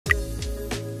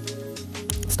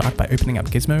start by opening up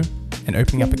Gizmo and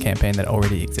opening up a campaign that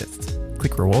already exists.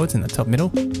 Click Rewards in the top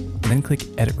middle, and then click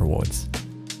Edit Rewards.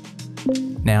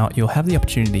 Now, you'll have the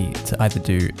opportunity to either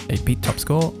do a beat top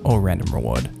score or random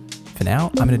reward. For now,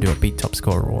 I'm going to do a beat top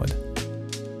score reward.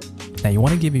 Now, you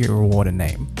want to give your reward a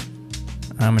name.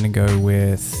 I'm going to go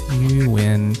with you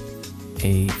win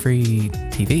a free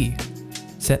TV.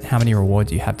 Set how many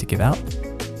rewards you have to give out.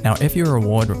 Now, if your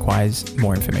reward requires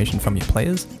more information from your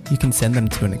players, you can send them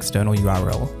to an external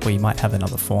URL where you might have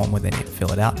another form where they need to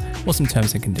fill it out or some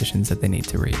terms and conditions that they need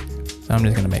to read. So I'm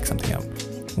just going to make something up.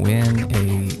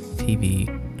 winatv.com,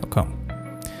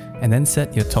 and then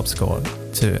set your top score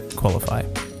to qualify.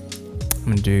 I'm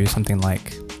going to do something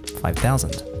like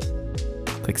 5,000.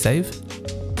 Click save,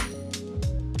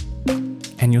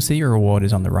 and you'll see your reward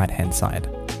is on the right hand side.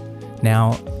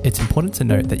 Now, it's important to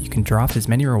note that you can draft as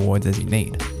many rewards as you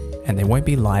need, and they won't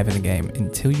be live in the game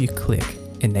until you click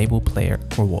Enable Player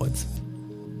Rewards.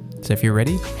 So if you're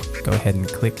ready, go ahead and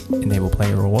click Enable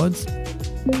Player Rewards,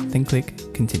 then click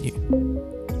Continue.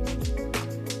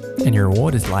 And your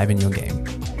reward is live in your game.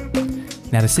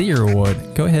 Now to see your reward,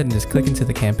 go ahead and just click into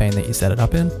the campaign that you set it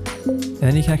up in, and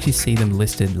then you can actually see them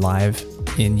listed live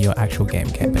in your actual game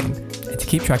campaign. And to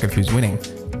keep track of who's winning,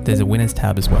 there's a Winners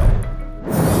tab as well.